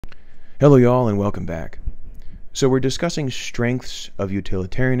Hello y'all and welcome back. So we're discussing strengths of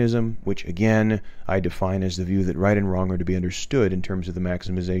utilitarianism, which again I define as the view that right and wrong are to be understood in terms of the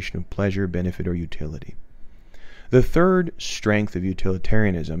maximization of pleasure, benefit, or utility. The third strength of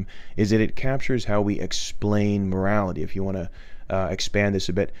utilitarianism is that it captures how we explain morality. If you want to expand this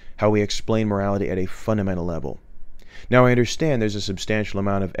a bit, how we explain morality at a fundamental level. Now I understand there's a substantial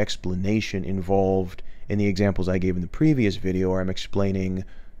amount of explanation involved in the examples I gave in the previous video where I'm explaining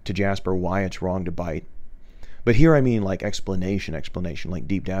to Jasper why it's wrong to bite. But here I mean like explanation, like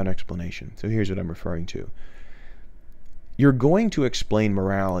deep down explanation. So here's what I'm referring to. You're going to explain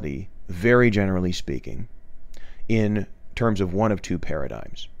morality, very generally speaking, in terms of one of two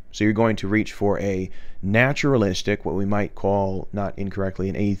paradigms. So you're going to reach for a naturalistic, what we might call, not incorrectly,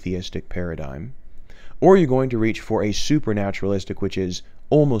 an atheistic paradigm, or you're going to reach for a supernaturalistic, which is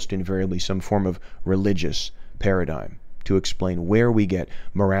almost invariably some form of religious paradigm, to explain where we get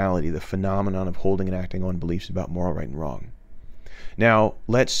morality, the phenomenon of holding and acting on beliefs about moral right and wrong. Now,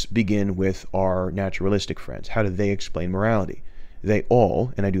 let's begin with our naturalistic friends. How do they explain morality? They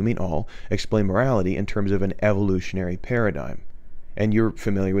all, and I do mean all, explain morality in terms of an evolutionary paradigm. And you're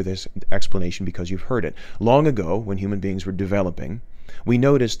familiar with this explanation because you've heard it. Long ago, when human beings were developing, we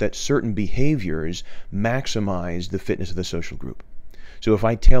noticed that certain behaviors maximized the fitness of the social group. So if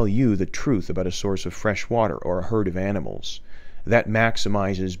I tell you the truth about a source of fresh water or a herd of animals, that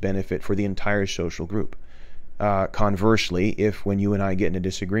maximizes benefit for the entire social group. Conversely, if when you and I get in a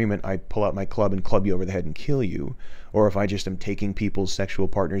disagreement, I pull out my club and club you over the head and kill you, or if I just am taking people's sexual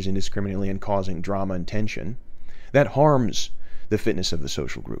partners indiscriminately and causing drama and tension, that harms the fitness of the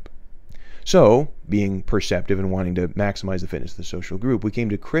social group. So, being perceptive and wanting to maximize the fitness of the social group, we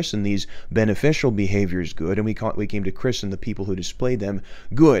came to christen these beneficial behaviors good, and we came to christen the people who displayed them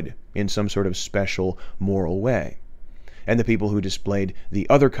good in some sort of special moral way. And the people who displayed the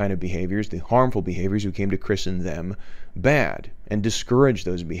other kind of behaviors, the harmful behaviors, we came to christen them bad and discourage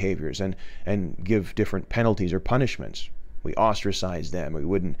those behaviors and give different penalties or punishments. We ostracized them. We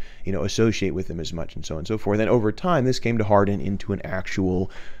wouldn't, associate with them as much, and so on and so forth. And over time, this came to harden into an actual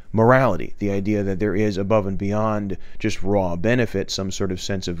morality, the idea that there is above and beyond just raw benefit, some sort of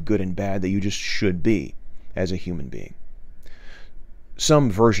sense of good and bad that you just should be as a human being.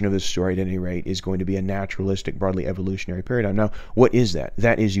 Some version of this story, at any rate, is going to be a naturalistic, broadly evolutionary paradigm. Now, what is that?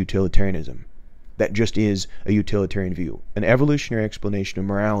 That is utilitarianism. That just is a utilitarian view. An evolutionary explanation of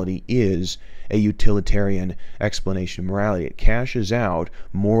morality is a utilitarian explanation of morality. It cashes out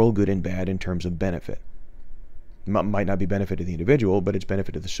moral good and bad in terms of benefit. Might not be benefit to the individual, but it's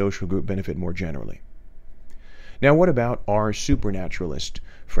benefit to the social group, benefit more generally. Now, what about our supernaturalist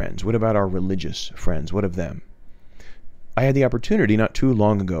friends? What about our religious friends? What of them? I had the opportunity not too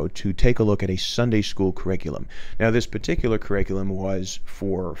long ago to take a look at a Sunday school curriculum. Now, this particular curriculum was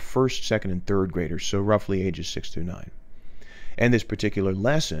for first, second, and third graders, so roughly ages 6 through 9. And this particular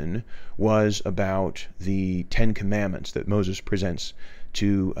lesson was about the 10 Commandments that Moses presents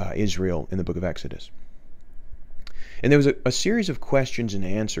to Israel in the book of Exodus. And there was a series of questions and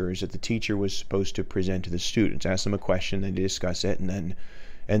answers that the teacher was supposed to present to the students. Ask them a question, they discuss it, and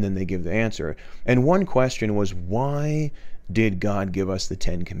then they give the answer. And one question was, why did God give us the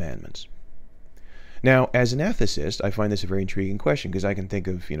 10 Commandments? Now, as an ethicist, I find this a very intriguing question because I can think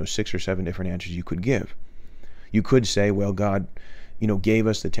of 6 or 7 different answers you could give. You could say, well, God gave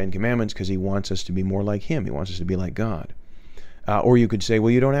us the 10 Commandments because he wants us to be more like him. He wants us to be like God. Or you could say,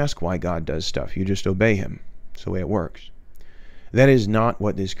 well, you don't ask why God does stuff. You just obey him. It's the way it works. That is not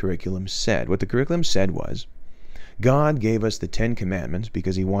what this curriculum said. What the curriculum said was, God gave us the 10 Commandments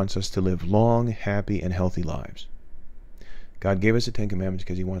because he wants us to live long, happy, and healthy lives. God gave us the 10 Commandments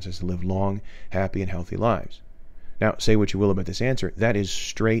because he wants us to live long, happy, and healthy lives. Now, say what you will about this answer. That is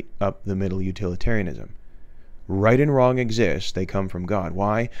straight up the middle utilitarianism. Right and wrong exist. They come from God.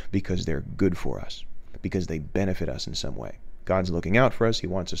 Why? Because they're good for us. Because they benefit us in some way. God's looking out for us. He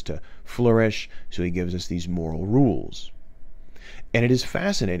wants us to flourish, so he gives us these moral rules. And it is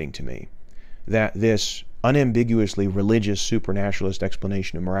fascinating to me that this unambiguously religious supernaturalist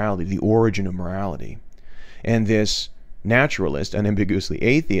explanation of morality, the origin of morality, and this naturalist, unambiguously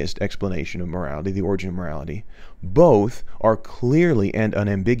atheist explanation of morality, the origin of morality, both are clearly and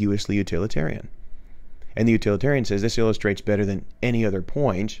unambiguously utilitarian. And the utilitarian says this illustrates better than any other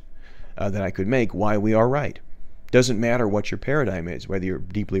point that I could make why we are right. Doesn't matter what your paradigm is, whether you're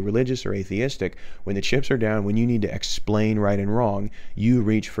deeply religious or atheistic, when the chips are down, when you need to explain right and wrong, you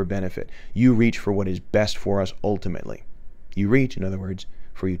reach for benefit. You reach for what is best for us ultimately. You reach, in other words,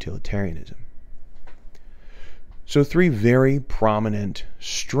 for utilitarianism. So 3 very prominent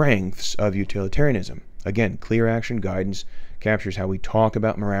strengths of utilitarianism. Again, clear action guidance, captures how we talk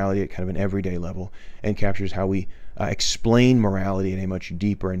about morality at kind of an everyday level, and captures how we explain morality at a much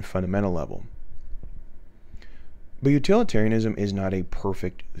deeper and fundamental level. But utilitarianism is not a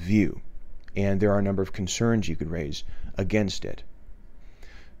perfect view, and there are a number of concerns you could raise against it.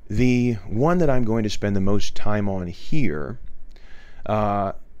 The one that I'm going to spend the most time on here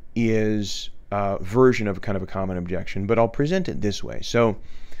is a version of kind of a common objection, but I'll present it this way. So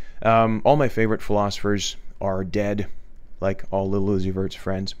all my favorite philosophers are dead, like all Little Uzi Vert's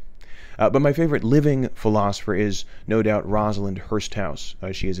friends. But my favorite living philosopher is no doubt Rosalind Hursthouse.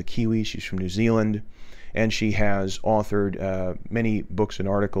 She is a Kiwi, she's from New Zealand, and she has authored many books and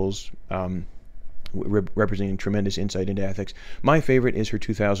articles representing tremendous insight into ethics. My favorite is her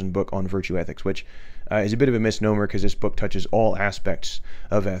 2000 book on virtue ethics, which is a bit of a misnomer because this book touches all aspects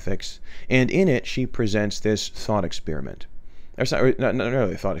of ethics. And in it, she presents this thought experiment. It's not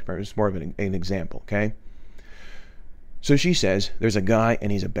really a thought experiment, it's more of an example, okay? So she says, there's a guy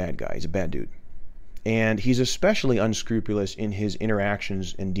and he's a bad guy, he's a bad dude. And he's especially unscrupulous in his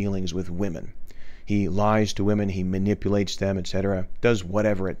interactions and dealings with women. He lies to women, he manipulates them, etc., does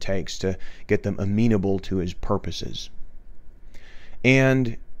whatever it takes to get them amenable to his purposes.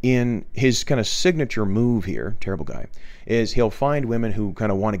 And in his kind of signature move here, terrible guy, is he'll find women who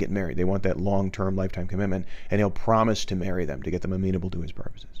kind of want to get married. They want that long-term, lifetime commitment, and he'll promise to marry them to get them amenable to his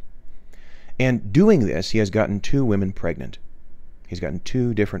purposes. And doing this, he has gotten 2 women pregnant. He's gotten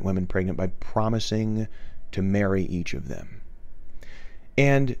 2 different women pregnant by promising to marry each of them.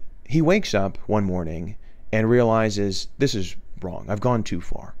 And he wakes up one morning and realizes, this is wrong. I've gone too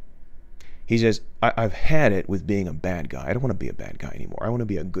far. He says, I've had it with being a bad guy. I don't want to be a bad guy anymore. I want to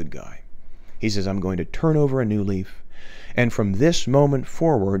be a good guy. He says, I'm going to turn over a new leaf, and from this moment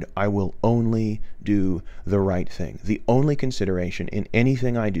forward, I will only do the right thing. The only consideration in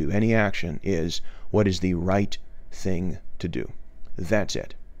anything I do, any action, is what is the right thing to do. That's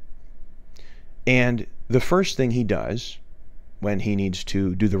it. And the first thing he does when he needs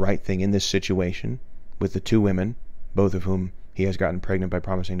to do the right thing in this situation with the 2 women, both of whom he has gotten pregnant by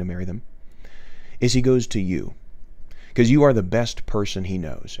promising to marry them, is he goes to you. Because you are the best person he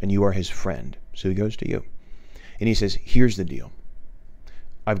knows, and you are his friend. So he goes to you. And he says, here's the deal.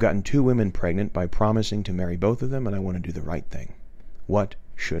 I've gotten 2 women pregnant by promising to marry both of them, and I want to do the right thing. What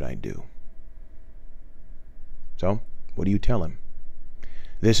should I do? So, what do you tell him?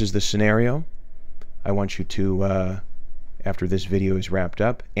 This is the scenario. I want you to, after this video is wrapped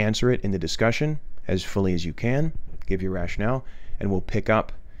up, answer it in the discussion as fully as you can. Give your rationale, and we'll pick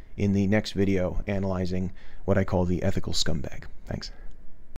up in the next video analyzing what I call the ethical scumbag. Thanks.